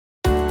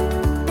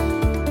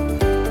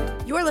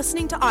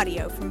listening to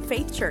audio from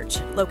Faith Church,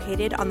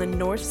 located on the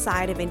north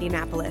side of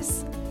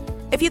Indianapolis.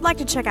 If you'd like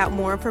to check out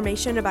more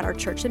information about our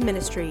church and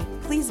ministry,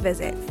 please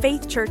visit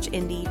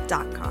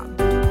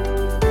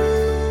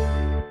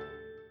faithchurchindy.com.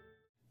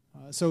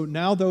 So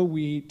now, though,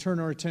 we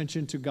turn our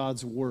attention to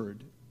God's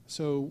Word.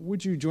 So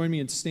would you join me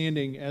in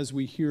standing as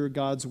we hear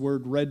God's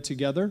Word read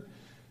together?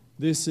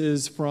 This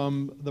is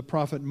from the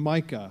prophet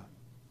Micah,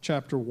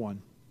 chapter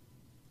 1.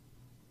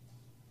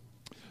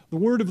 The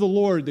word of the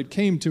Lord that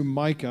came to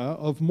Micah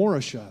of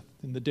Moresheth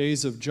in the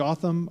days of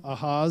Jotham,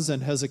 Ahaz,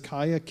 and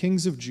Hezekiah,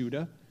 kings of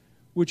Judah,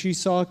 which he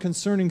saw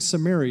concerning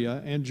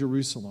Samaria and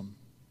Jerusalem.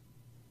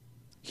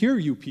 Hear,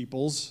 you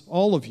peoples,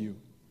 all of you.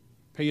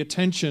 Pay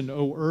attention,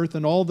 O earth,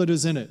 and all that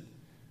is in it,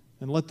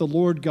 and let the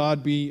Lord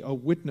God be a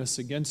witness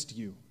against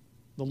you,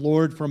 the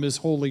Lord from his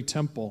holy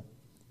temple.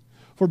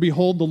 For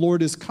behold, the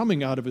Lord is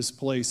coming out of his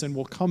place and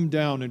will come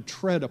down and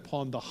tread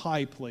upon the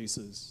high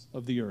places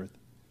of the earth.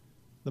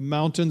 The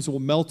mountains will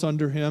melt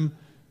under him.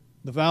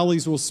 The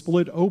valleys will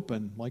split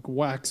open like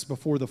wax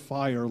before the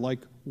fire,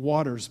 like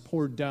waters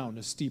poured down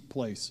a steep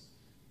place.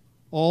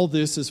 All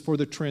this is for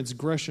the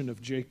transgression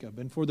of Jacob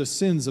and for the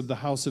sins of the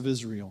house of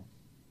Israel.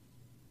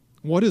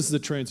 What is the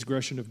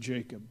transgression of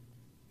Jacob?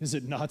 Is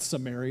it not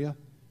Samaria?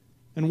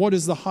 And what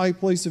is the high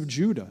place of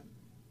Judah?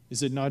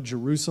 Is it not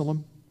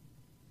Jerusalem?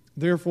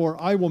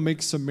 Therefore, I will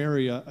make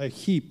Samaria a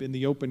heap in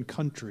the open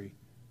country,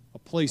 a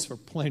place for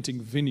planting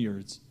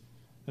vineyards.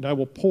 And I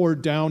will pour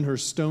down her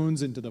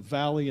stones into the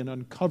valley and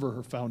uncover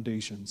her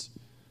foundations.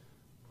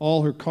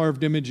 All her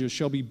carved images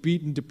shall be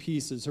beaten to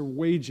pieces. Her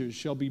wages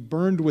shall be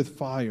burned with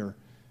fire,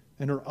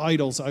 and her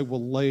idols I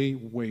will lay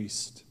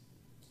waste.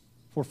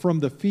 For from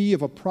the fee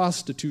of a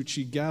prostitute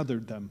she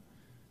gathered them,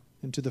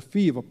 and to the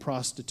fee of a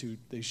prostitute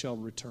they shall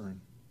return.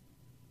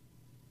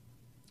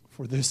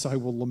 For this I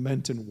will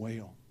lament and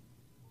wail.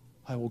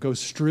 I will go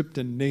stripped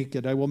and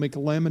naked. I will make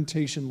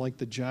lamentation like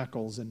the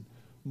jackals and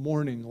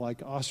mourning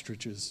like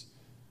ostriches.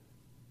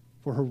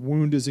 For her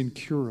wound is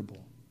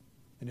incurable,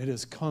 and it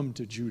has come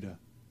to Judah.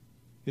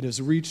 It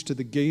has reached to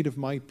the gate of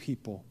my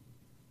people,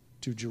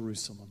 to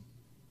Jerusalem.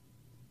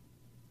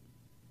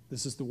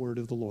 This is the word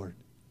of the Lord.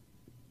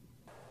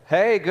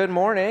 Hey, good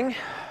morning.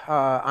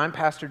 I'm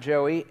Pastor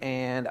Joey,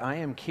 and I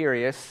am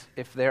curious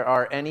if there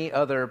are any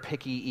other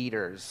picky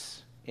eaters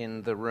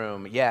in the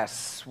room.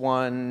 Yes,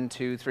 1,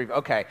 2, 3.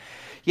 Okay.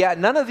 Yeah,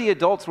 none of the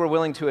adults were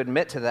willing to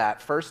admit to that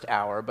first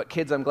hour, but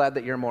kids, I'm glad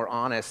that you're more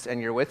honest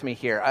and you're with me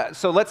here.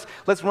 So let's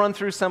run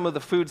through some of the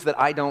foods that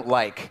I don't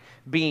like.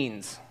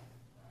 Beans.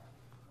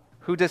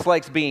 Who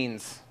dislikes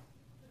beans?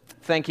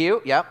 Thank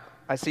you. Yep,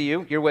 I see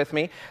you. You're with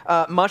me.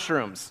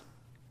 Mushrooms.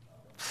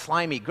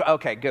 Slimy.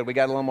 Okay, good. We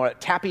got a little more.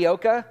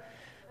 Tapioca.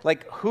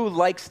 Like, who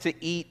likes to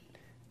eat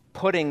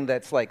pudding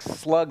that's like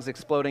slugs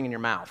exploding in your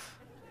mouth?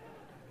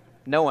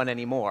 No one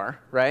anymore,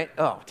 right?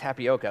 Oh,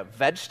 tapioca.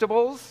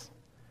 Vegetables,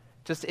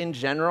 just in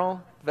general.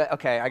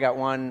 Okay, I got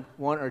one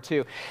or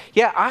two.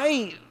 Yeah,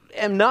 I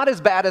am not as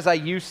bad as I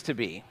used to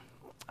be.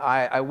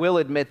 I will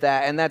admit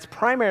that, and that's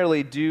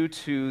primarily due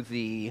to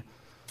the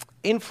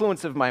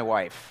influence of my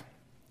wife.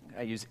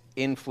 I use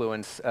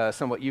influence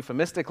somewhat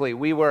euphemistically.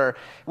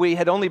 We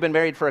had only been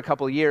married for a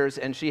couple of years,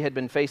 and she had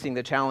been facing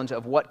the challenge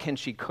of what can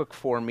she cook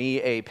for me,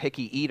 a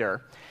picky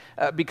eater,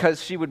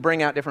 because she would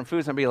bring out different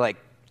foods and I'd be like,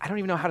 I don't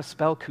even know how to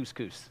spell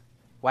couscous.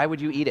 Why would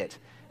you eat it?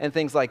 And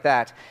things like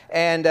that.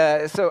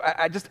 And so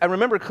I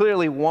remember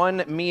clearly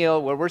one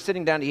meal where we're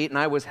sitting down to eat, and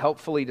I was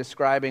helpfully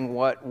describing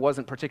what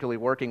wasn't particularly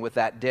working with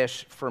that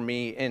dish for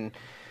me in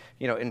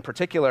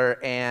particular.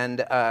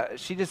 And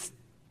she just,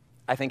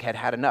 I think,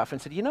 had enough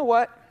and said, you know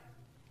what?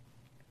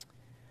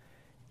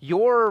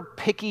 Your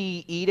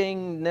picky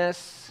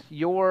eatingness,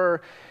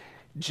 your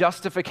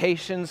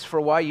justifications for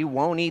why you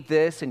won't eat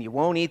this and you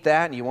won't eat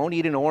that and you won't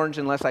eat an orange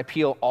unless I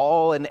peel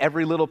all and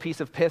every little piece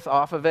of pith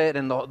off of it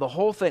and the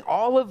whole thing,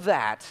 all of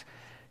that,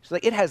 she's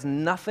like, it has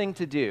nothing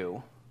to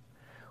do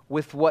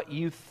with what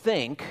you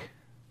think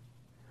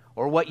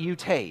or what you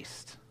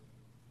taste.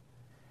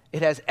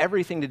 It has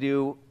everything to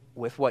do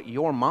with what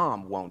your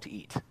mom won't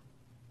eat.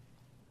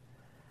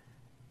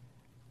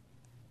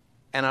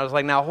 And I was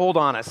like, now hold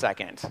on a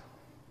second.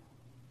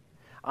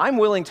 I'm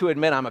willing to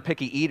admit I'm a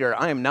picky eater.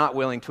 I am not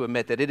willing to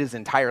admit that it is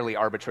entirely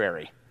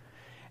arbitrary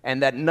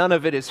and that none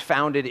of it is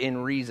founded in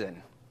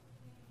reason.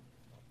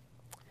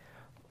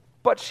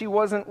 But she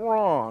wasn't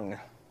wrong.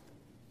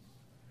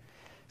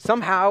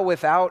 Somehow,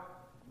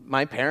 without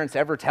my parents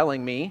ever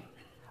telling me,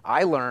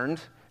 I learned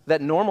that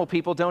normal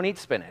people don't eat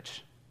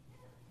spinach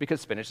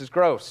because spinach is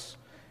gross.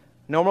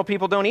 Normal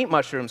people don't eat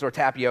mushrooms or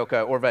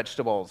tapioca or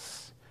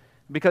vegetables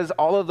because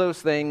all of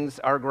those things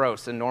are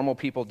gross and normal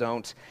people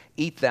don't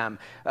eat them.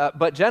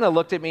 But Jenna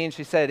looked at me and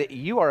she said,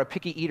 you are a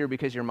picky eater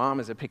because your mom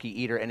is a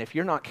picky eater, and if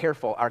you're not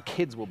careful, our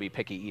kids will be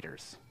picky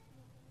eaters.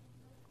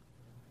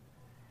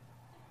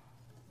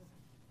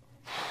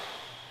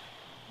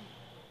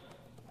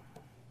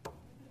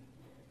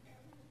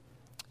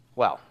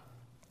 Well,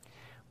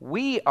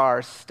 we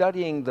are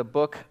studying the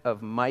book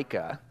of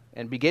Micah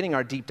and beginning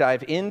our deep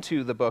dive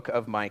into the book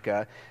of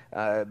Micah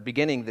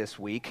beginning this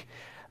week.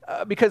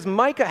 because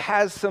Micah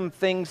has some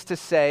things to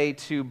say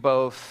to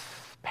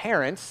both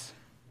parents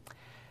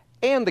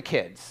and the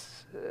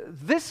kids.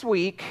 This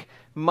week,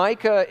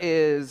 Micah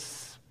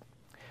he's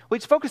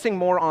focusing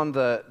more on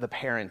the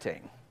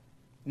parenting.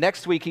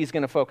 Next week, he's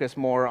going to focus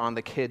more on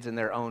the kids and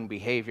their own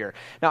behavior.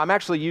 Now, I'm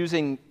actually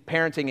using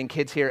parenting and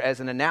kids here as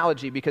an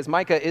analogy because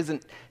Micah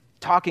isn't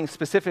talking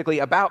specifically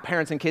about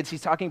parents and kids.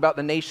 He's talking about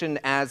the nation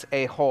as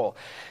a whole.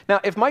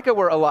 Now, if Micah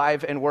were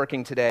alive and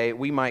working today,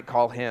 we might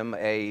call him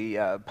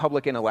a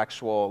public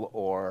intellectual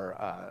or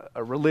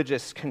a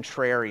religious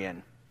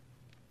contrarian.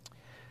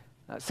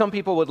 Some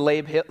people would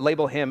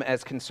label him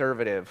as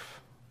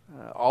conservative,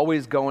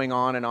 always going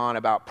on and on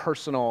about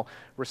personal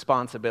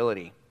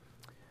responsibility.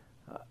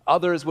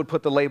 Others would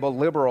put the label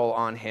liberal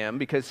on him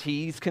because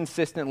he's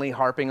consistently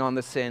harping on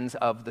the sins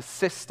of the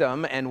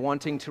system and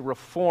wanting to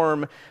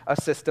reform a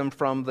system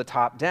from the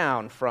top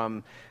down,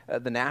 from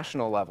the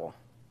national level.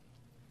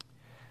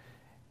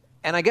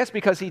 And I guess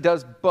because he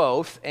does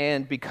both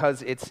and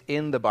because it's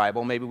in the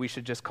Bible, maybe we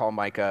should just call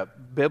Micah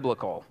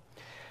biblical.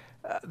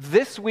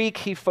 This week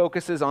he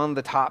focuses on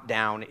the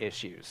top-down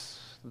issues,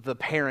 the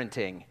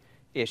parenting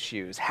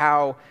issues,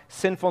 how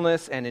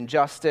sinfulness and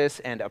injustice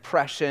and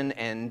oppression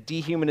and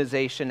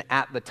dehumanization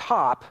at the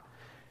top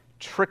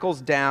trickles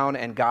down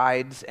and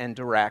guides and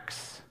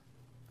directs.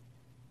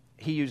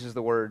 He uses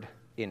the word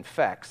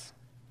infects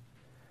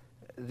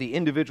the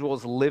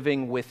individuals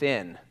living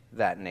within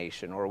that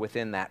nation or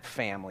within that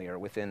family or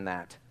within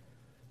that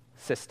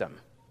system.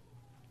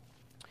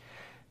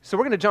 So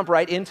we're going to jump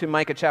right into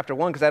Micah chapter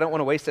 1 because I don't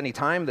want to waste any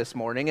time this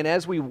morning. And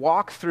as we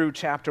walk through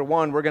chapter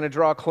 1, we're going to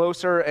draw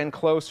closer and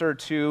closer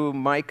to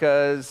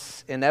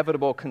Micah's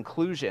inevitable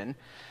conclusion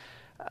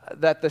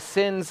that the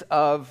sins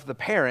of the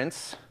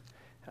parents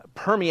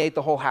permeate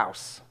the whole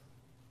house.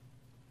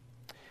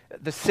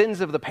 The sins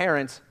of the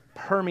parents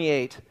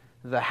permeate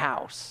the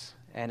house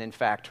and, in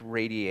fact,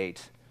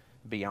 radiate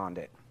beyond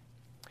it.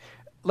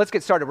 Let's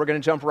get started. We're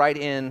going to jump right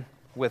in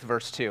with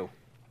verse 2.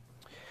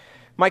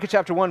 Micah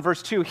chapter 1,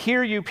 verse 2,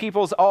 "Hear you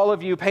peoples, all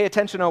of you, pay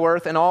attention, O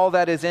earth, and all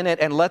that is in it,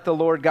 and let the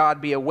Lord God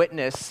be a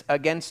witness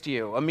against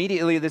you."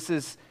 Immediately,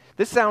 this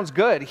sounds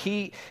good.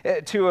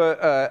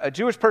 To a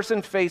Jewish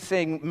person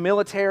facing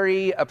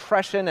military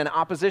oppression and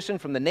opposition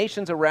from the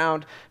nations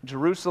around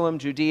Jerusalem,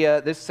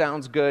 Judea, this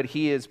sounds good.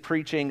 He is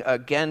preaching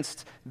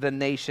against the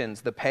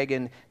nations, the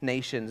pagan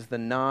nations, the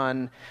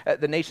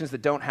nations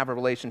that don't have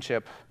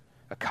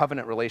a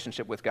covenant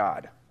relationship with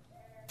God.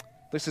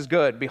 This is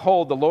good.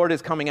 "Behold, the Lord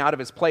is coming out of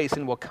his place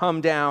and will come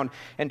down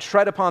and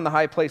tread upon the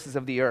high places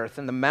of the earth,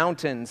 and the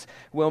mountains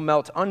will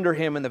melt under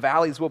him, and the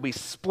valleys will be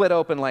split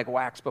open like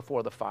wax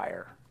before the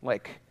fire,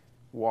 like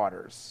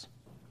waters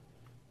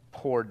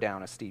poured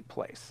down a steep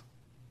place."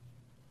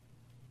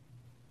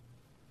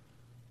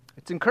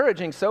 It's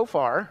encouraging so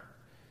far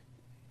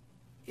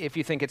if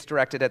you think it's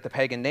directed at the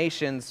pagan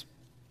nations,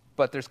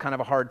 but there's kind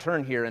of a hard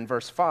turn here in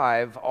verse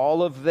 5.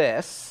 All of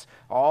that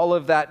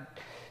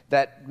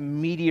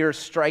meteor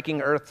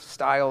striking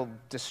earth-style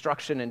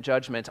destruction and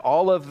judgment,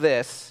 all of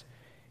this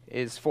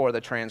is for the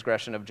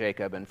transgression of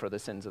Jacob and for the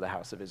sins of the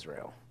house of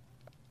Israel.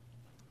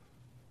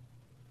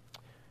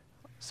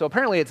 So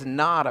apparently it's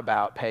not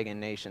about pagan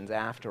nations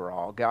after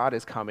all. God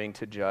is coming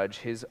to judge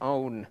his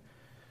own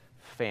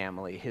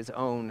family, his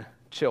own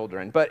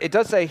children. But it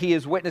does say he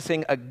is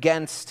witnessing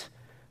against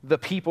the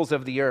peoples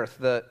of the earth,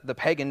 the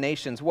pagan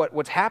nations.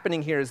 What's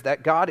happening here is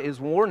that God is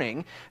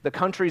warning the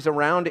countries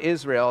around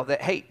Israel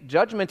that, hey,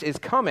 judgment is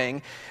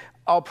coming.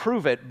 I'll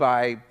prove it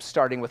by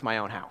starting with my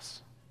own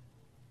house.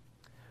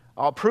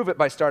 I'll prove it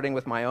by starting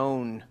with my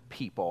own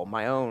people,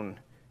 my own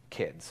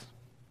kids.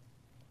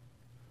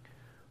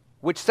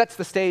 Which sets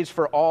the stage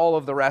for all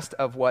of the rest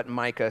of what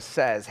Micah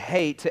says.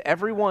 Hey, to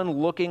everyone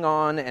looking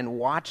on and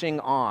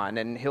watching on,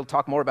 and he'll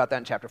talk more about that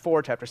in chapter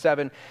 4, chapter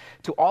 7,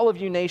 to all of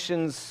you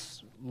nations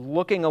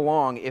looking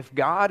along, if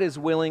God is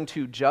willing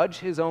to judge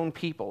his own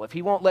people, if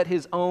he won't let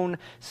his own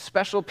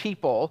special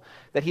people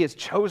that he has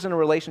chosen a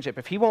relationship,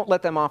 if he won't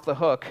let them off the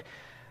hook,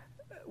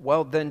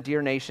 well then,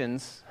 dear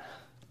nations,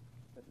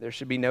 there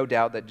should be no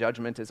doubt that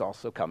judgment is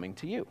also coming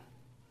to you.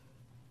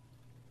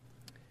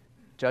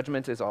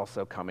 Judgment is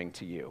also coming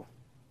to you.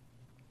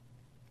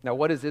 Now,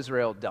 what has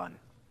Israel done?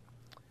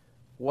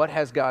 What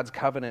has God's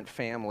covenant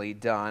family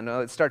done? Well,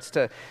 it starts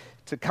to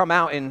come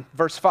out in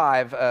verse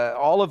 5.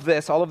 All of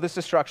this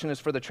destruction is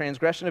for the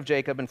transgression of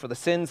Jacob and for the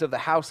sins of the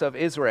house of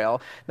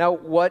Israel. Now,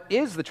 what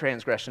is the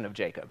transgression of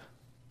Jacob?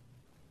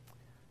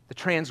 The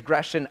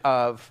transgression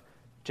of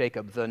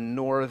Jacob, the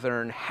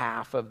northern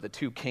half of the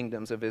two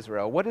kingdoms of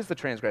Israel. What is the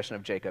transgression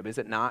of Jacob? Is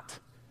it not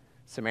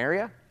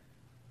Samaria,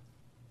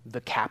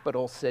 the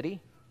capital city?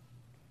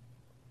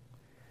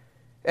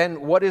 And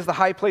what is the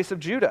high place of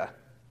Judah?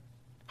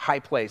 High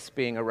place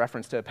being a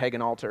reference to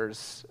pagan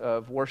altars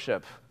of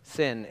worship,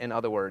 sin, in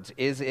other words.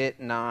 Is it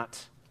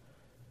not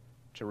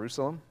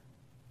Jerusalem,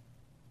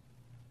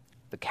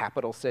 the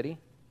capital city?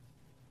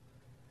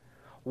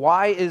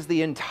 Why is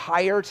the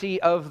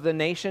entirety of the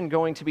nation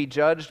going to be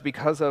judged?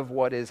 Because of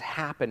what is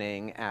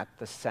happening at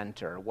the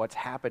center, what's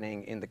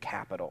happening in the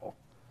capital.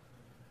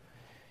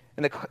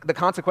 And the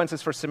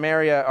consequences for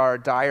Samaria are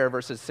dire,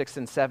 verses 6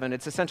 and 7.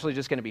 It's essentially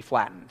just going to be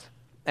flattened.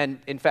 And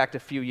in fact, a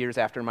few years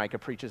after Micah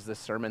preaches this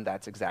sermon,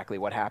 that's exactly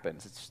what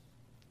happens. It's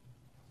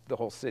the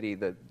whole city,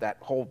 that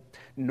whole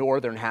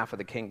northern half of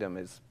the kingdom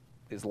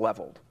is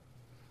leveled.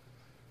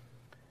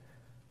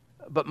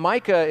 But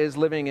Micah is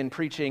living and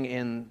preaching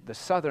in the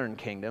southern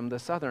kingdom, the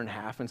southern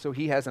half, and so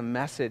he has a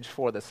message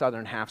for the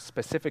southern half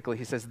specifically.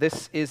 He says,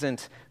 this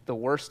isn't the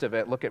worst of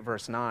it. Look at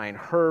verse 9.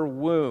 Her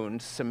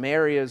wound,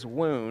 Samaria's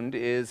wound,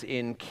 is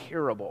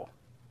incurable,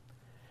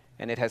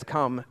 and it has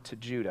come to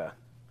Judah.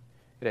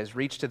 It has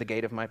reached to the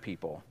gate of my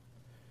people,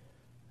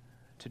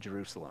 to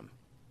Jerusalem.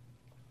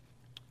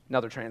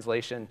 Another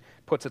translation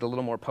puts it a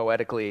little more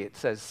poetically. It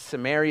says,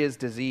 Samaria's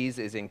disease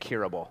is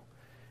incurable.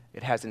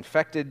 It has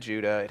infected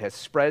Judah, it has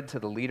spread to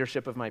the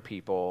leadership of my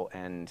people,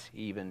 and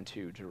even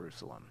to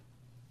Jerusalem.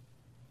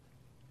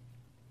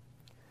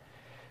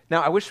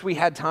 Now, I wish we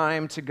had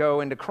time to go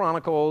into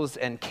Chronicles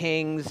and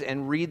Kings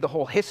and read the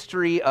whole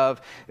history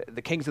of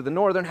the kings of the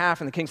northern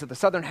half and the kings of the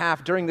southern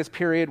half during this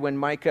period when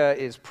Micah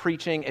is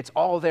preaching. It's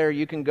all there.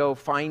 You can go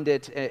find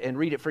it and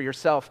read it for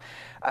yourself.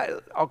 I'm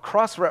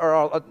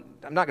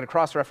not going to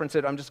cross-reference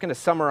it. I'm just going to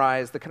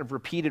summarize the kind of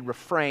repeated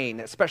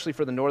refrain, especially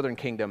for the northern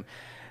kingdom.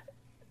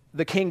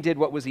 The king did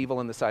what was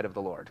evil in the sight of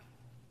the Lord.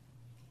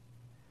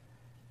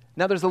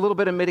 Now, there's a little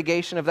bit of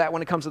mitigation of that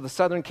when it comes to the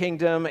southern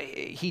kingdom.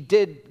 He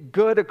did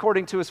good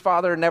according to his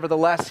father.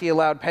 Nevertheless, he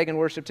allowed pagan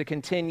worship to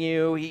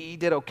continue. He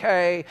did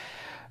okay.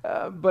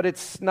 But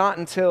it's not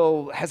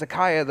until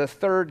Hezekiah, the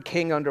third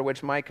king under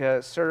which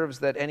Micah serves,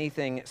 that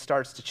anything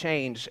starts to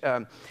change.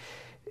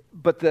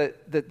 But the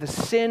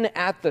sin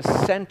at the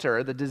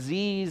center, the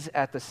disease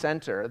at the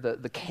center,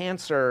 the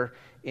cancer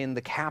in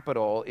the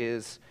capital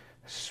is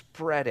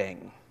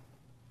spreading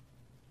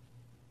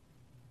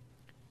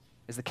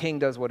as the king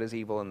does what is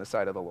evil in the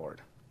sight of the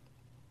Lord.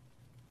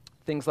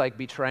 Things like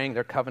betraying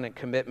their covenant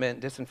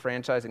commitment,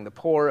 disenfranchising the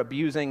poor,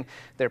 abusing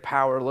their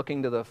power,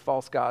 looking to the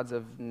false gods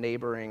of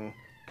neighboring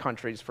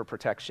countries for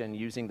protection,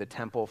 using the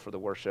temple for the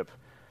worship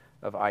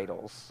of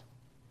idols.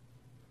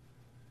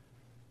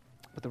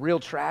 But the real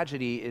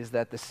tragedy is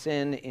that the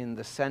sin in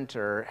the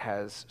center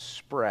has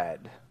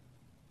spread.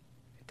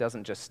 It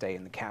doesn't just stay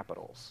in the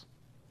capitals.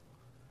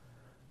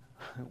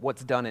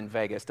 What's done in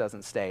Vegas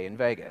doesn't stay in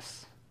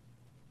Vegas.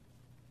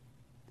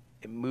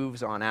 It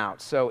moves on out.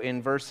 So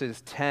in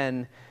verses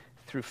 10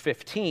 through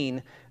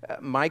 15,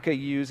 Micah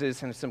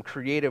uses some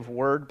creative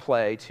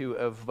wordplay to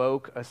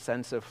evoke a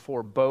sense of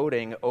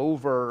foreboding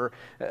over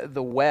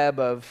the web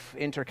of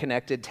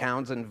interconnected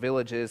towns and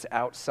villages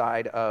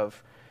outside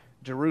of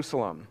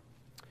Jerusalem.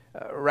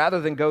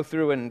 Rather than go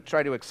through and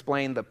try to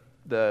explain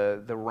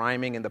the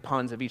rhyming and the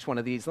puns of each one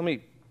of these, let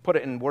me put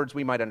it in words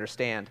we might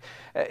understand.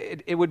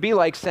 It would be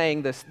like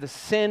saying the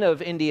sin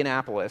of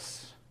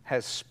Indianapolis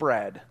has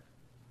spread,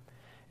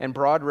 and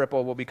Broad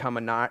Ripple will become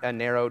a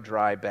narrow,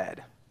 dry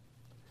bed.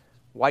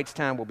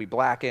 Whitestown will be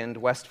blackened,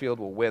 Westfield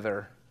will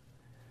wither.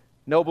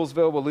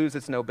 Noblesville will lose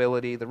its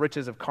nobility, the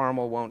riches of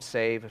Carmel won't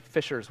save,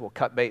 fishers will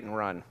cut bait and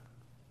run.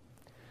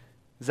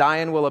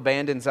 Zion will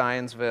abandon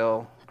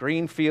Zionsville,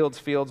 green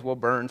fields will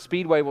burn,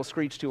 Speedway will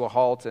screech to a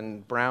halt,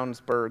 and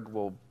Brownsburg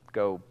will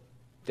go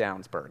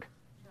Downsburg.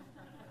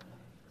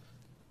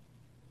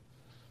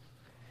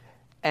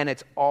 And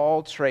it's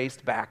all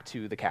traced back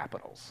to the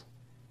capitals,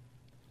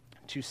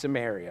 to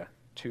Samaria,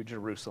 to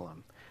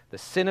Jerusalem. The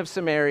sin of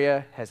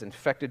Samaria has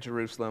infected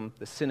Jerusalem.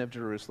 The sin of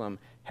Jerusalem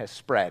has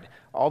spread,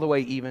 all the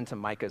way even to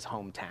Micah's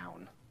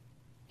hometown,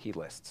 he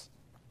lists.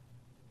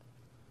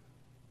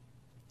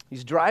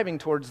 He's driving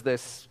towards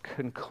this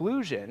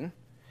conclusion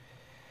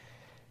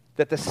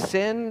that the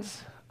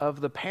sins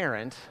of the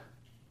parent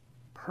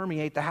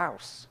permeate the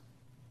house.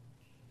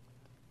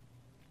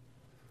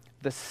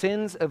 The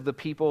sins of the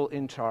people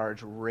in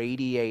charge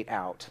radiate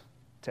out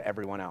to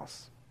everyone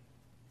else.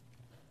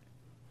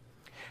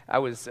 I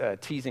was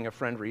teasing a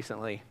friend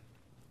recently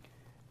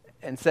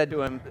and said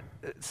to him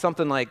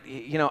something like,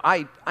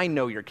 I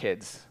know your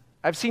kids.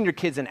 I've seen your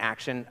kids in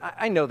action.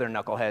 I know they're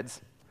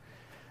knuckleheads.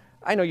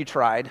 I know you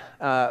tried,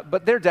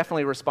 but they're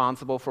definitely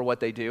responsible for what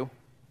they do.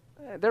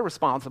 They're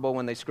responsible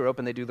when they screw up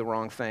and they do the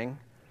wrong thing.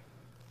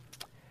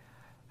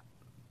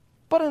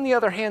 But on the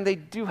other hand, they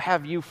do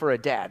have you for a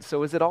dad,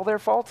 so is it all their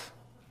fault?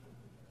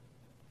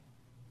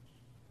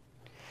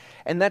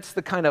 And that's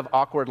the kind of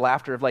awkward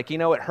laughter of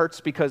it hurts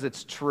because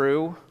it's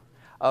true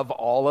of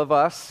all of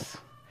us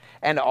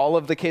and all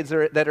of the kids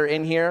that are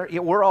in here.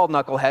 We're all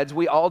knuckleheads.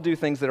 We all do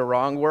things that are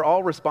wrong. We're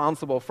all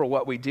responsible for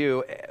what we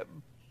do.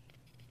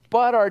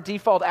 But our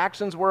default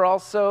actions were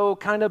also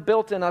kind of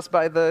built in us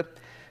by the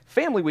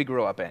family we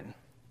grew up in.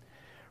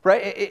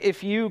 Right?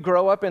 If you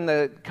grow up in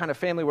the kind of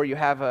family where you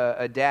have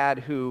a dad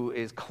who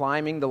is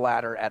climbing the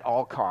ladder at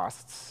all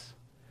costs,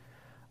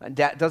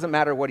 doesn't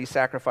matter what he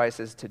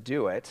sacrifices to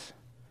do it,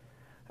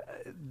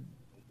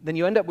 then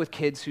you end up with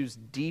kids whose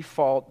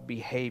default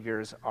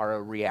behaviors are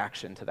a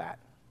reaction to that.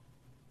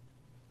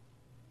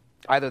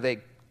 Either they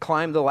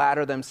climb the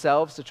ladder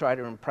themselves to try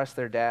to impress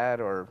their dad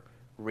or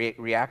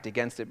react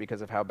against it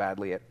because of how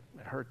badly it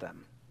hurt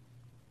them.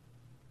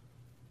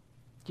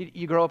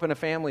 You grow up in a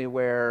family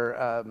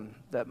where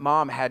that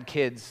mom had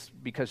kids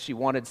because she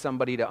wanted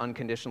somebody to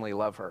unconditionally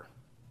love her.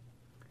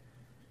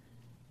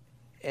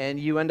 And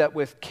you end up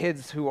with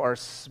kids who are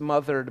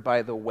smothered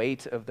by the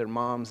weight of their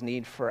mom's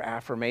need for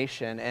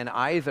affirmation, and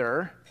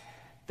either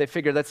they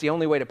figure that's the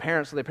only way to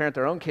parent, so they parent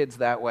their own kids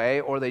that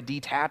way, or they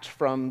detach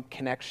from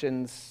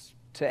connections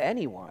to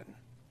anyone.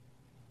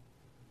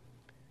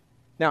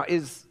 Now,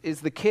 is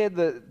the kid,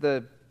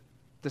 the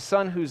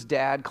son whose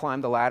dad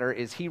climbed the ladder,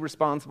 is he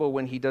responsible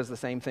when he does the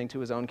same thing to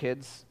his own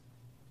kids?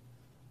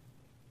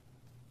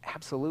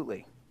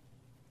 Absolutely.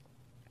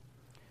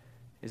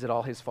 Is it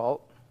all his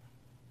fault?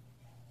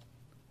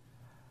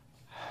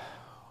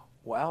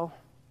 Well,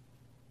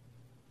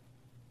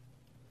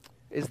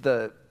 is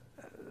the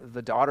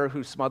daughter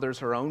who smothers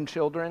her own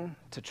children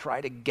to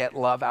try to get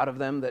love out of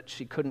them that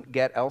she couldn't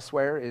get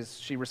elsewhere, is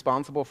she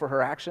responsible for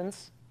her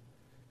actions?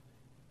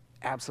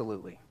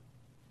 Absolutely.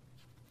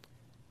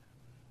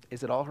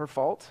 Is it all her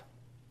fault?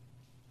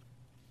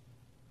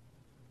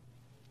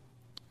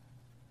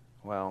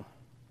 Well,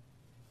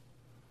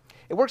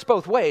 it works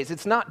both ways.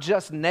 It's not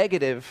just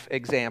negative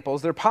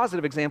examples. There are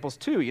positive examples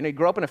too. You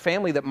grow up in a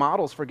family that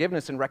models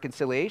forgiveness and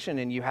reconciliation,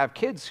 and you have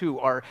kids who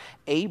are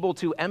able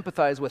to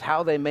empathize with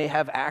how they may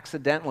have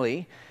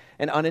accidentally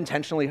and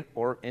unintentionally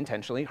or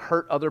intentionally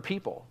hurt other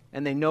people,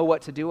 and they know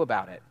what to do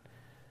about it.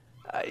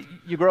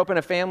 You grow up in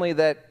a family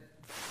that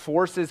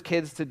forces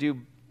kids to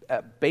do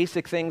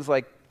basic things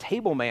like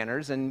table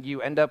manners, and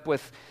you end up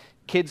with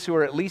kids who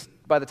are, at least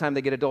by the time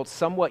they get adults,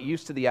 somewhat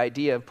used to the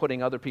idea of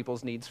putting other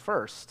people's needs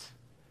first.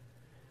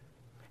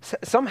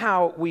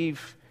 Somehow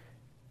we've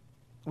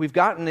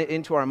gotten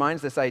into our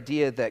minds this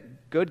idea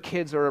that good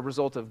kids are a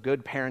result of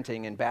good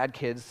parenting and bad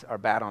kids are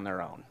bad on their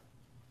own.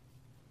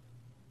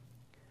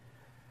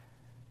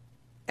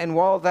 And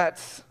while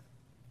that's,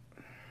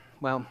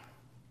 well,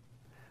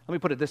 let me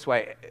put it this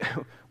way.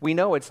 We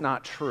know it's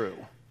not true.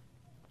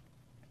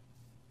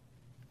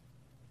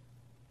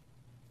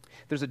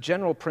 There's a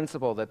general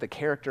principle that the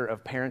character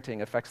of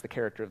parenting affects the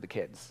character of the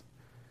kids.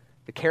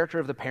 The character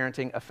of the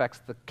parenting affects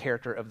the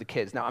character of the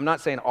kids. Now, I'm not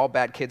saying all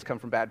bad kids come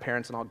from bad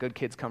parents and all good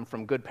kids come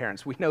from good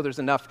parents. We know there's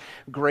enough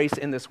grace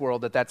in this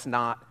world that that's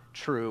not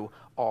true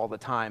all the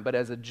time. But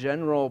as a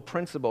general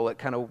principle, it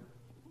kind of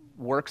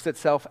works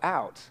itself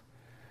out.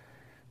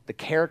 The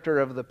character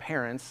of the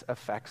parents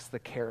affects the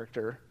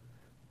character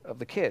of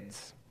the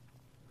kids.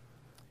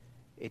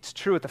 It's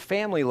true at the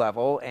family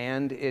level,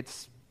 and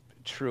it's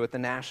true at the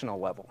national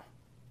level.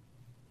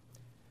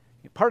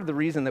 Part of the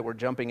reason that we're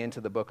jumping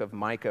into the book of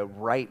Micah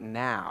right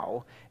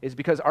now is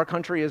because our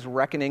country is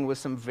reckoning with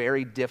some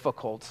very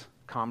difficult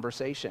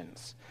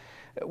conversations.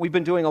 We've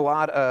been doing a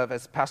lot of,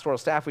 as pastoral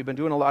staff, we've been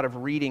doing a lot of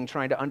reading,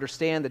 trying to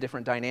understand the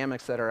different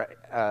dynamics that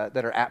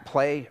are at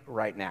play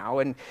right now.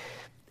 And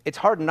it's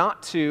hard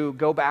not to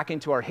go back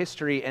into our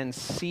history and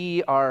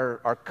see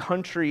our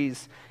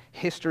country's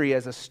history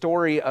as a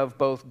story of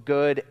both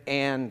good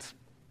and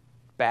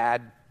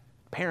bad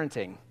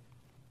parenting,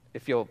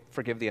 if you'll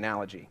forgive the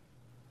analogy.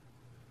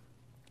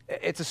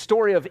 It's a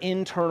story of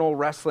internal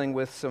wrestling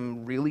with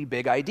some really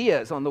big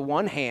ideas. On the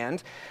one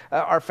hand,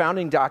 our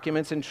founding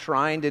documents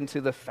enshrined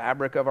into the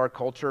fabric of our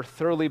culture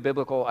thoroughly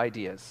biblical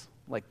ideas,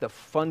 like the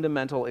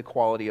fundamental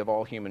equality of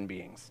all human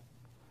beings.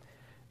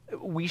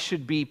 We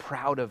should be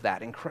proud of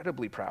that,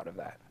 incredibly proud of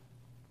that.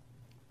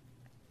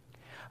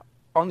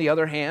 On the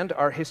other hand,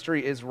 our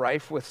history is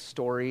rife with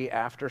story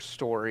after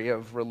story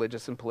of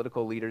religious and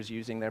political leaders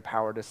using their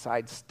power to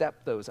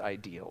sidestep those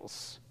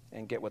ideals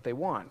and get what they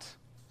want.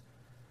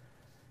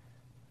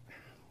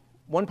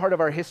 One part of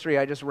our history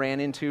I just ran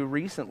into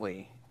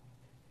recently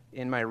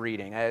in my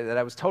reading that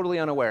I was totally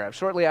unaware of.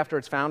 Shortly after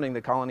its founding,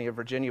 the colony of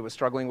Virginia was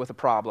struggling with a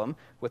problem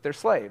with their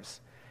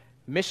slaves.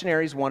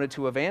 Missionaries wanted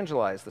to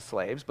evangelize the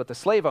slaves, but the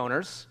slave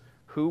owners,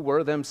 who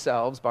were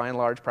themselves by and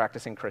large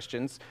practicing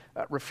Christians,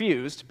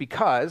 refused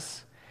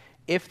because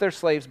if their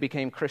slaves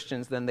became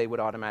Christians, then they would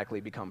automatically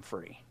become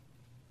free.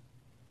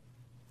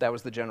 That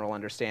was the general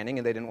understanding,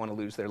 and they didn't want to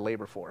lose their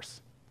labor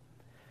force.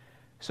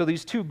 So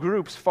these two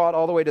groups fought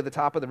all the way to the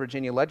top of the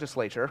Virginia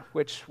legislature,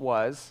 which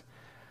was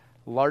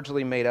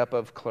largely made up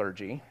of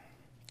clergy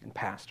and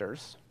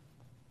pastors.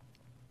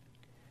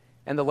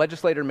 And the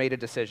legislator made a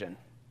decision.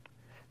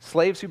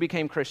 Slaves who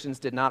became Christians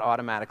did not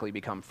automatically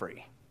become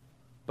free,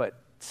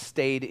 but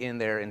stayed in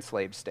their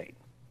enslaved state.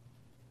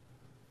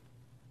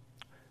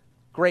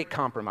 Great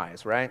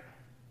compromise, right?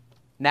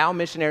 Now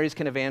missionaries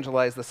can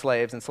evangelize the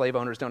slaves, and slave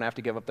owners don't have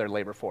to give up their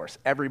labor force.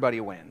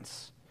 Everybody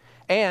wins.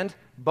 And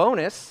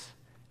bonus,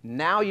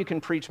 now you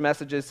can preach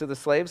messages to the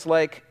slaves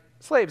like,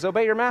 slaves,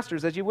 obey your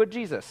masters as you would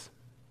Jesus.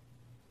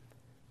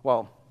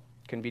 Well,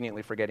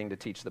 conveniently forgetting to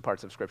teach the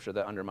parts of Scripture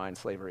that undermine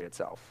slavery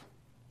itself.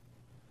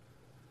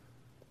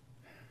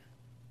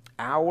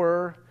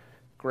 Our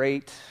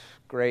great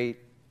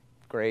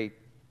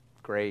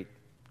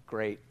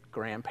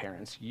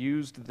grandparents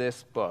used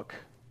this book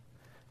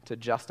to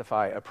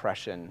justify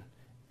oppression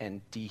and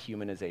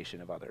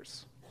dehumanization of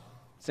others,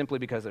 simply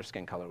because their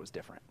skin color was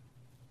different.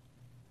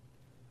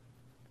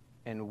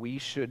 And we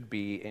should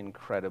be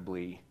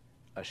incredibly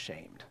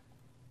ashamed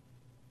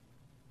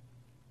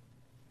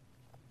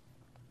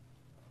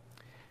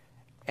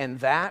And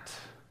that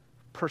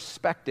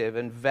perspective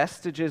and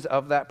vestiges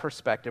of that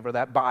perspective or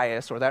that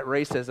bias or that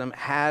racism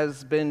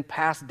has been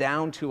passed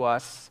down to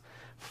us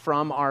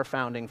from our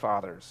founding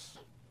fathers.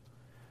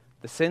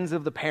 The sins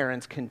of the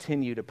parents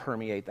continue to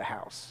permeate the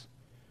house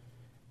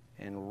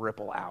and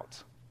ripple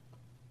out.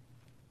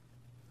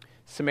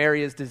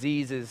 Samaria's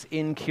disease is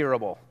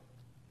incurable.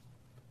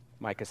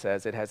 Micah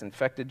says, it has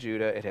infected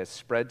Judah, it has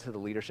spread to the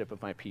leadership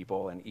of my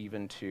people, and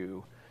even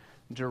to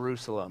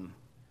Jerusalem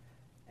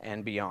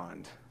and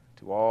beyond,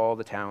 to all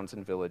the towns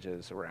and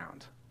villages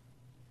around.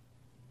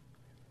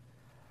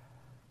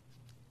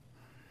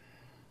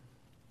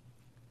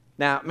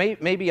 Now,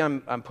 maybe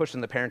I'm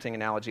pushing the parenting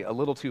analogy a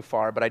little too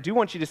far, but I do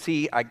want you to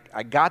see I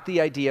got the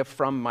idea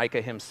from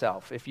Micah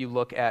himself, if you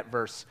look at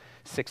verse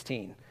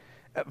 16.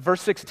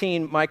 Verse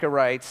 16, Micah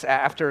writes,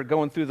 after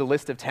going through the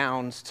list of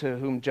towns to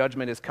whom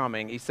judgment is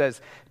coming, he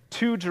says,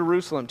 to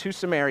Jerusalem, to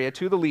Samaria,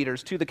 to the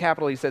leaders, to the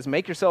capital, he says,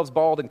 make yourselves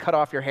bald and cut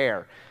off your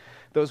hair.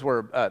 Those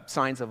were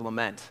signs of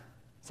lament,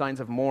 signs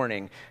of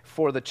mourning,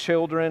 for the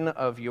children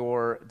of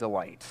your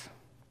delight,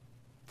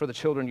 for the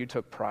children you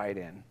took pride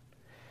in.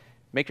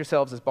 Make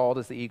yourselves as bald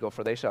as the eagle,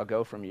 for they shall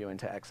go from you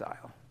into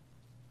exile.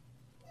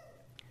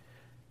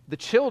 The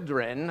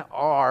children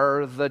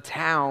are the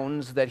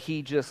towns that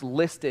he just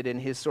listed in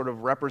his sort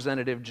of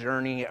representative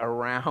journey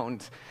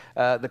around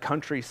the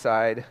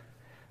countryside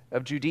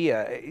of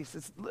Judea. He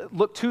says,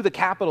 look to the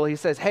capital. He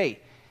says, hey,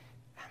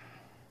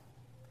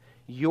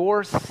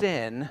 your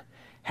sin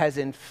has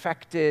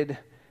infected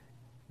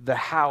the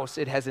house.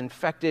 It has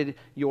infected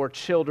your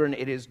children.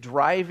 It is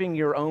driving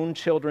your own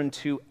children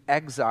to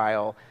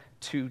exile,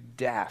 to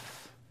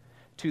death,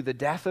 to the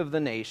death of the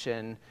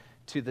nation,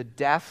 to the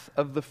death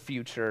of the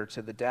future,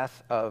 to the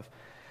death of...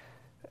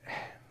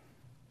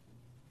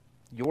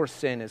 Your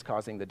sin is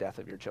causing the death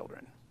of your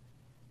children.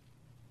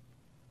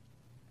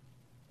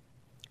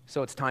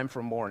 So it's time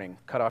for mourning.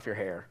 Cut off your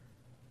hair.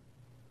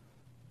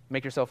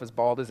 Make yourself as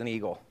bald as an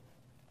eagle.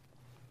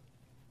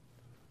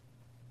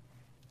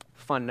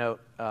 Fun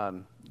note,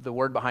 the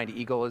word behind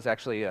eagle is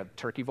actually a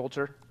turkey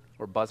vulture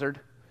or buzzard.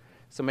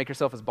 So make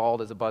yourself as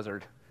bald as a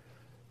buzzard.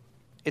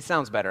 It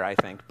sounds better, I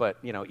think, but,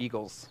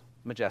 eagles,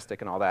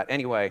 majestic and all that.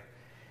 Anyway,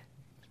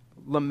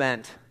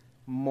 lament,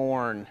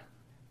 mourn,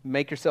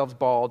 make yourselves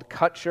bald,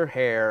 cut your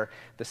hair.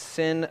 The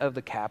sin of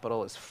the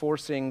capital is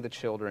forcing the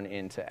children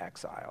into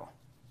exile.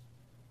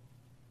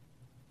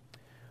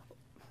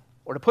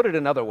 Or to put it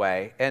another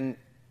way, and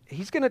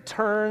he's going to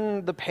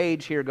turn the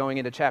page here going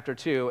into chapter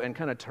 2 and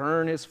kind of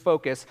turn his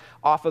focus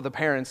off of the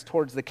parents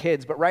towards the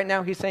kids. But right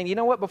now he's saying, you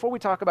know what, before we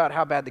talk about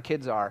how bad the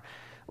kids are,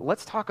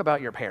 let's talk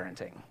about your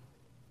parenting.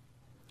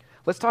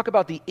 Let's talk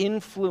about the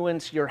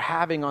influence you're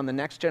having on the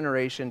next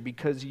generation,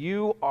 because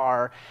you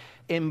are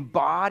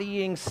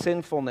embodying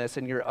sinfulness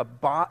and you're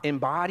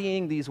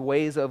embodying these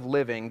ways of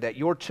living that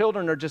your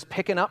children are just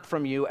picking up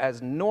from you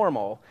as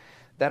normal,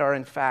 that are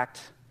in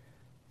fact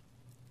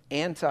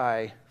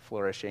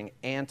anti-flourishing,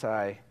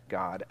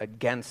 anti-God,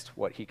 against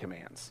what he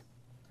commands.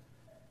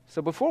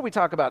 So before we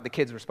talk about the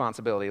kids'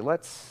 responsibility,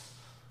 let's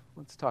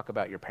talk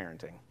about your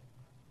parenting.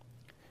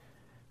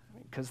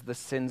 Because the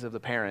sins of the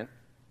parent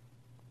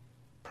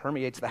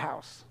permeates the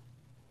house.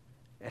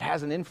 It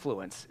has an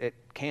influence. It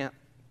can't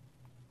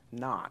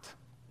not.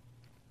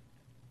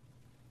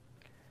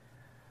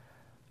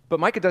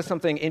 But Micah does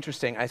something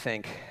interesting, I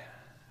think.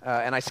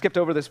 And I skipped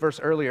over this verse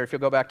earlier, if you'll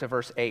go back to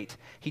verse 8.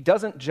 He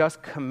doesn't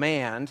just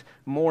command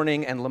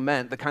mourning and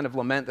lament, the kind of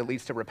lament that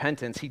leads to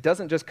repentance. He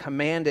doesn't just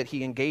command it,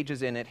 he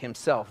engages in it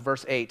himself.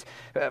 Verse 8,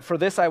 for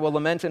this I will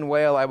lament and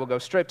wail, I will go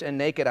stripped and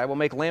naked, I will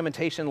make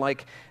lamentation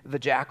like the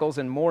jackals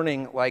and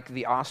mourning like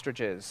the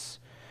ostriches.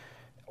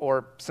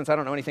 Or, since I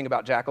don't know anything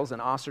about jackals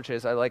and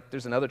ostriches,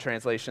 there's another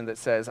translation that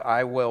says,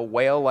 I will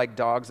wail like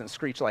dogs and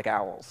screech like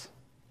owls.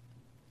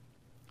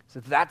 So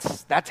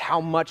that's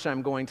how much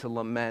I'm going to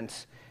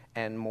lament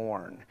and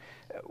mourn.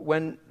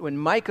 When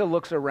Micah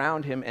looks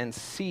around him and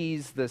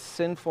sees the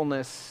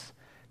sinfulness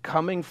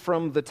coming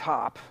from the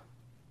top,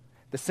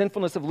 the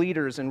sinfulness of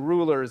leaders and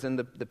rulers and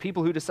the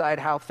people who decide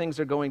how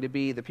things are going to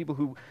be, the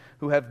people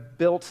who have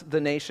built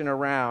the nation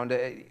around,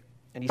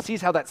 and he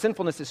sees how that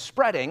sinfulness is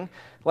spreading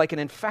like an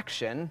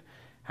infection,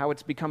 how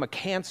it's become a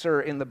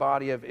cancer in the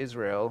body of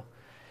Israel,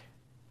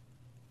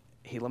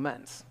 he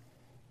laments.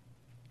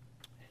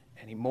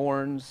 And he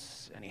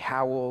mourns, and he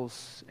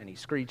howls, and he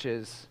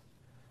screeches.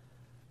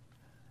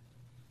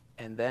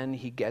 And then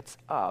he gets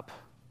up,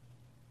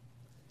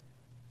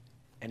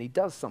 and he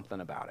does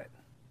something about it.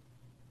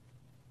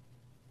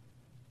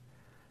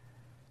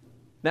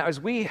 Now, as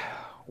we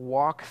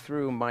walk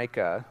through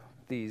Micah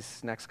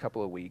these next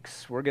couple of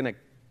weeks, we're going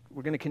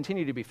to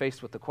continue to be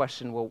faced with the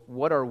question, well,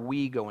 what are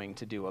we going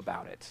to do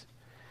about it?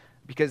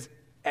 Because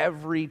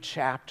every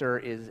chapter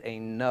is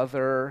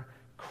another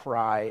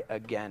cry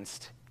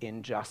against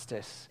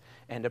injustice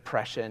and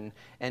oppression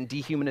and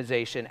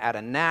dehumanization at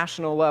a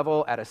national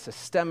level, at a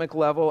systemic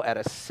level, at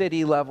a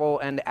city level,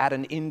 and at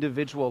an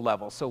individual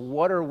level. So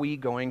what are we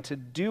going to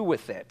do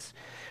with it?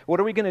 What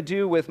are we going to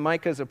do with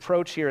Micah's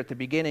approach here at the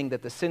beginning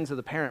that the sins of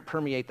the parent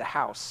permeate the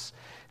house?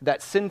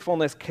 That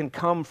sinfulness can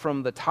come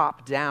from the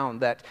top down,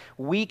 that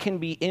we can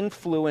be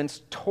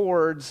influenced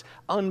towards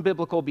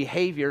unbiblical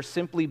behavior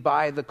simply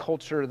by the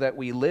culture that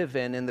we live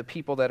in and the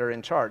people that are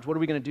in charge. What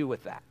are we going to do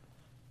with that?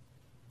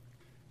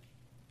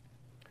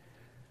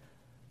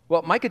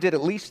 Well, Micah did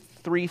at least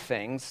 3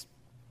 things,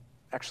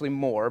 actually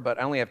more, but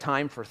I only have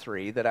time for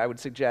 3, that I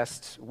would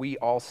suggest we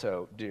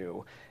also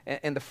do.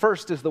 And the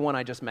first is the one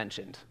I just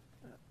mentioned,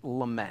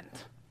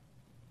 lament.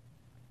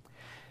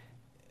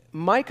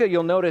 Micah,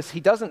 you'll notice, he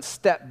doesn't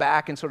step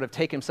back and sort of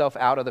take himself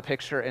out of the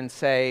picture and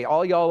say,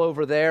 all y'all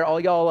over there, all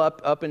y'all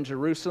up in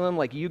Jerusalem,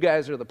 like you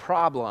guys are the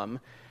problem,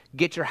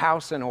 get your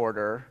house in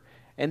order,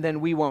 and then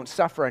we won't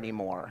suffer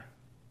anymore.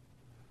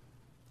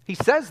 He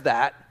says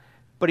that,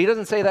 but he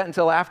doesn't say that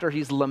until after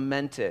he's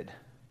lamented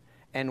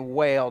and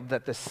wailed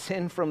that the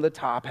sin from the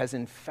top has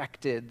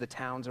infected the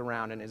towns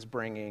around and is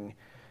bringing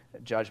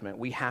judgment.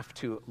 We have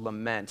to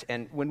lament.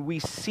 And when we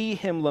see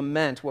him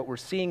lament, what we're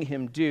seeing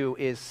him do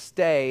is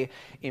stay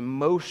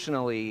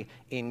emotionally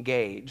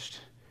engaged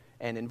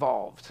and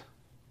involved.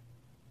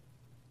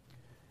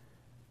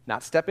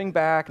 Not stepping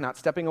back, not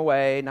stepping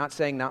away, not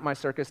saying, not my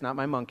circus, not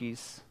my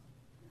monkeys,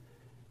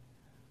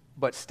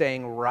 but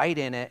staying right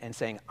in it and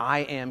saying, I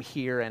am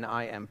here and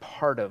I am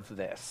part of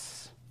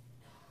this.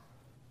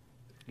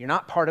 You're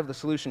not part of the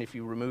solution if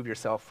you remove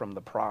yourself from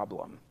the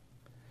problem.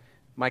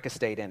 Micah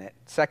stayed in it.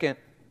 Second,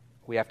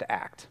 we have to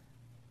act.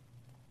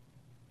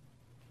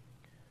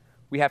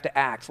 We have to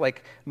act.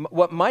 Like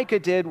what Micah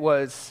did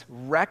was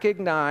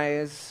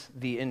recognize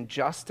the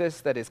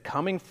injustice that is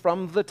coming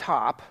from the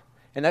top,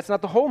 and that's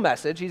not the whole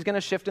message. He's going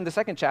to shift in the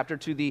second chapter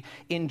to the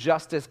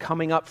injustice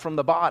coming up from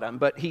the bottom,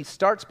 but he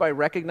starts by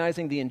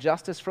recognizing the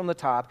injustice from the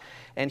top,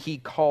 and he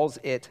calls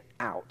it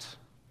out,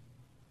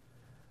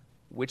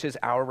 which is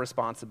our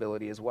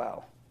responsibility as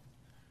well.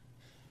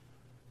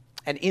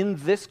 And in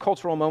this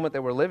cultural moment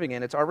that we're living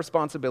in, it's our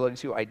responsibility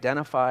to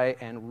identify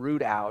and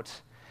root out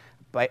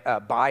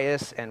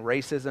bias and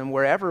racism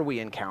wherever we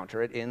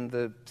encounter it in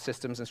the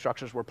systems and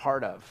structures we're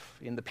part of,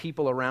 in the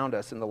people around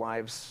us, in the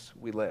lives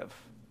we live.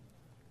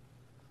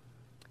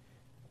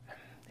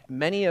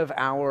 Many of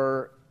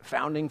our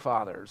founding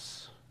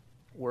fathers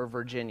were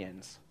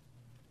Virginians,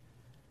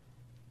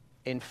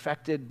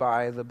 infected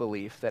by the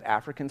belief that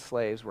African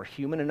slaves were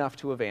human enough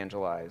to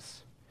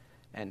evangelize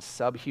and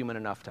subhuman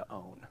enough to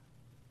own.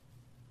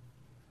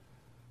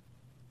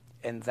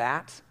 And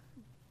that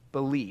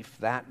belief,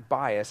 that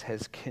bias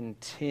has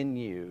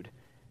continued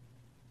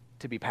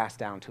to be passed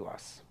down to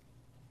us.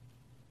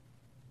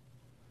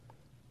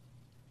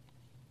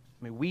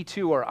 I mean, we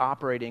too are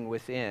operating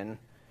within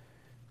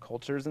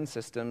cultures and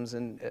systems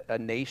and a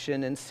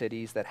nation and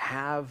cities that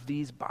have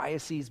these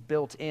biases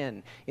built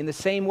in the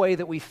same way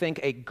that we think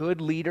a good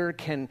leader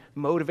can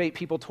motivate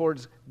people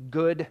towards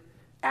good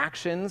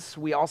actions.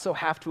 We also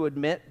have to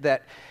admit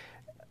that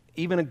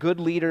even a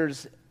good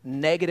leader's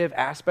negative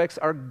aspects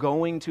are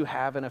going to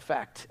have an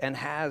effect and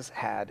has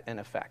had an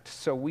effect.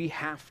 So we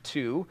have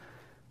to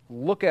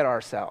look at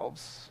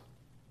ourselves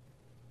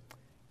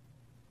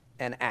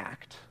and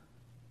act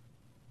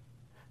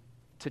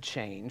to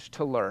change,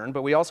 to learn,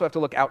 but we also have to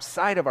look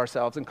outside of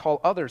ourselves and call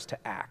others to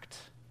act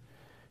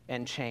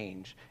and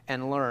change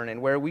and learn.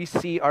 And where we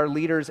see our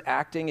leaders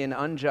acting in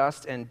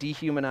unjust and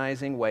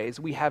dehumanizing ways,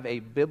 we have a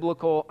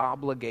biblical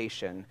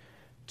obligation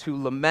to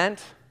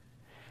lament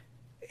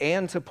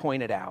and to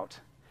point it out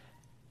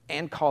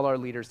and call our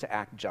leaders to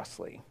act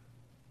justly,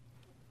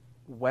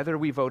 whether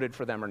we voted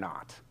for them or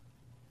not.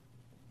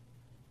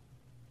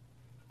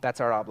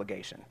 That's our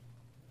obligation.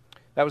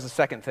 That was the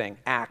second thing,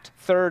 act.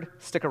 Third,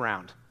 stick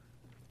around.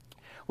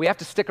 We have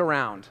to stick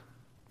around.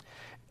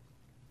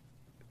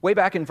 Way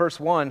back in verse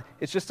 1,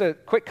 it's just a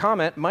quick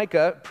comment.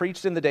 Micah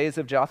preached in the days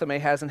of Jotham,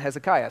 Ahaz, and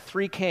Hezekiah,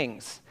 3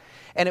 kings.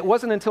 And it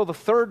wasn't until the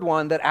third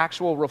one that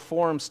actual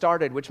reform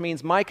started, which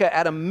means Micah,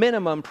 at a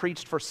minimum,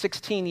 preached for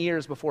 16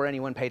 years before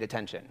anyone paid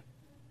attention.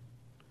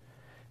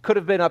 Could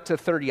have been up to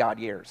 30-odd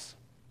years.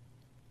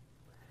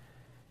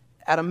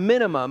 At a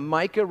minimum,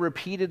 Micah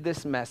repeated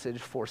this message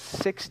for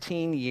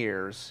 16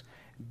 years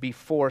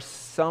before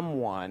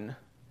someone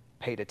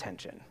paid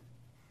attention.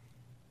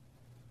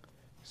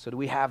 So do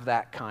we have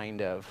that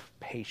kind of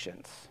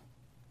patience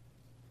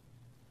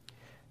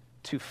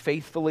to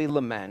faithfully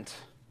lament,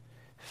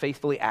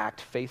 faithfully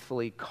act,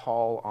 faithfully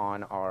call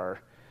on our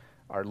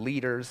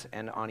leaders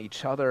and on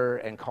each other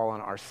and call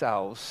on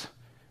ourselves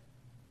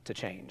to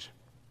change?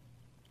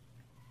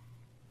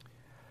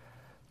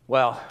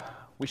 Well,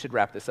 we should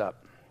wrap this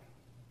up.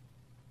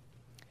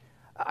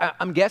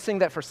 I'm guessing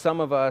that for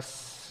some of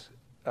us,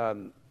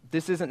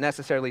 this isn't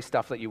necessarily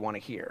stuff that you want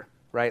to hear,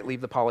 right?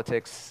 Leave the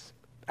politics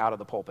out of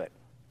the pulpit.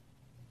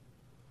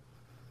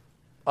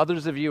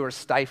 Others of you are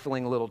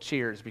stifling little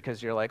cheers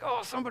because you're like,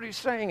 oh, somebody's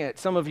saying it.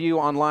 Some of you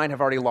online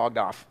have already logged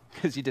off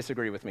because you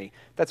disagree with me.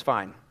 That's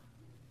fine.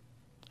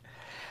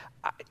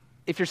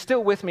 if you're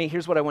still with me,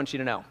 here's what I want you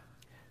to know.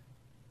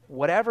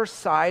 Whatever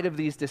side of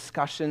these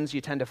discussions you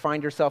tend to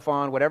find yourself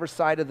on, whatever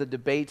side of the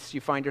debates you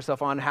find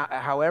yourself on,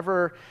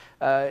 however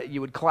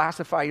you would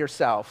classify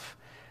yourself,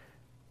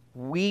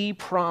 we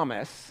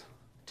promise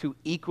to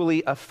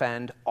equally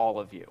offend all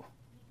of you.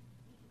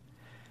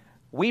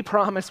 We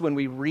promise when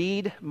we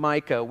read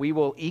Micah, we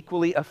will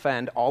equally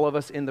offend all of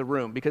us in the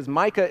room, because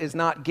Micah is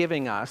not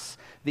giving us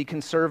the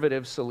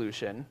conservative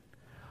solution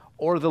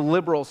or the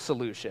liberal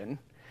solution.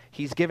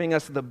 He's giving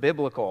us the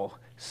biblical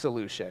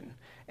solution,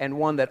 and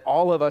one that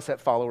all of us as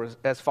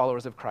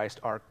followers of Christ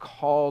are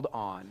called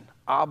on,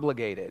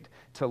 obligated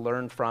to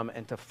learn from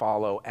and to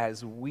follow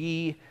as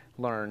we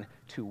learn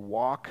to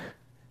walk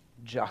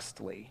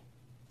justly,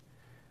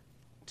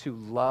 to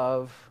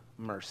love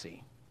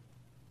mercy,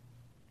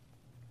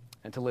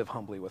 and to live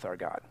humbly with our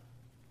God.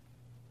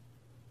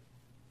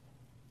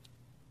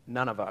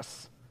 None of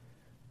us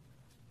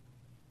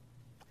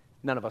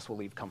will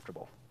leave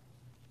comfortable.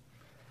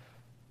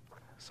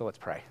 So let's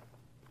pray.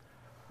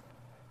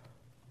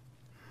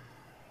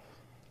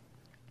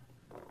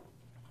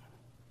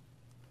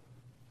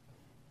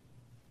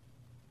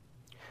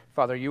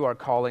 Father, you are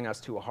calling us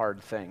to a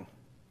hard thing.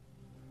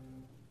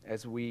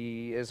 As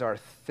our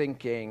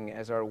thinking,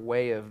 as our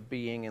way of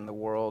being in the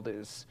world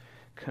is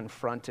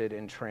confronted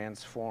and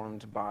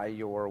transformed by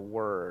your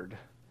word,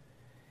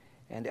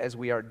 and as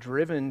we are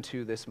driven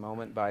to this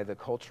moment by the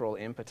cultural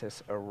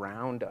impetus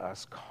around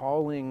us,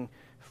 calling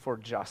for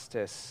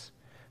justice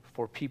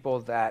for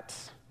people that,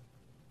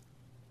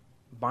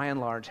 by and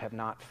large, have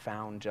not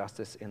found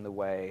justice in the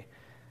way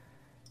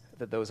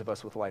that those of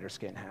us with lighter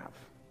skin have.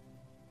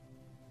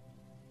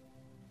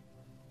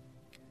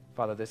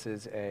 Father, this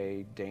is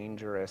a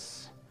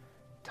dangerous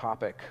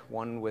topic,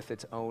 one with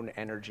its own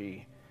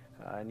energy,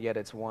 and yet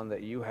it's one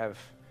that you have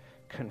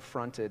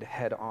confronted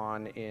head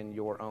on in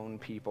your own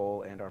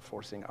people and are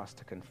forcing us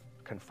to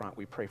confront.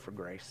 We pray for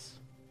grace.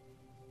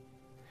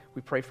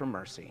 We pray for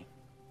mercy.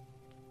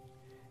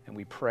 And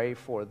we pray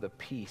for the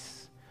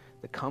peace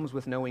that comes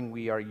with knowing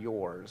we are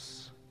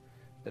yours,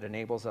 that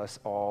enables us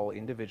all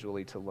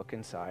individually to look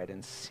inside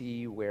and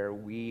see where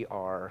we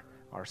are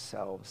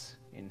ourselves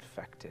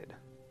infected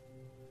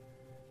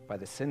by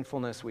the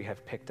sinfulness we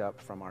have picked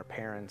up from our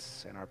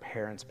parents and our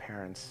parents'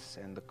 parents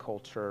and the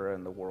culture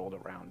and the world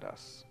around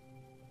us.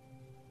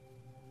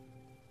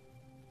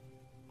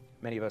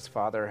 Many of us,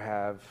 Father,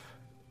 have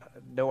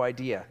no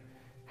idea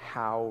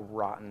how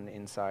rotten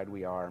inside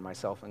we are,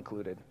 myself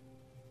included.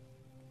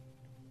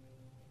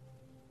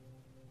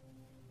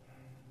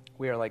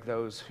 We are like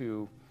those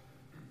who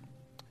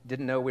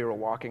didn't know we were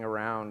walking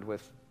around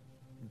with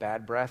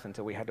bad breath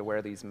until we had to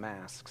wear these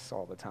masks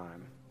all the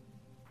time.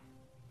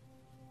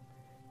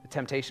 The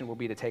temptation will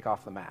be to take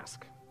off the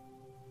mask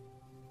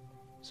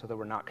so that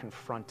we're not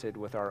confronted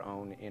with our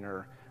own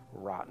inner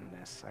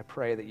rottenness. I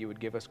pray that you would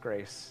give us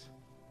grace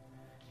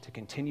to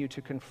continue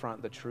to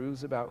confront the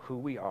truths about who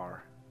we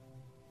are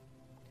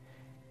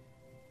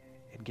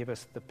and give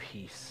us the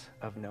peace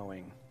of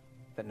knowing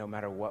that no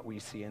matter what we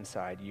see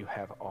inside, you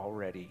have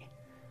already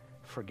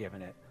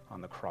forgiven it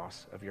on the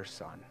cross of your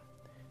Son,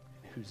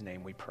 in whose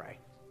name we pray.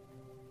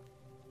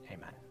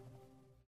 Amen.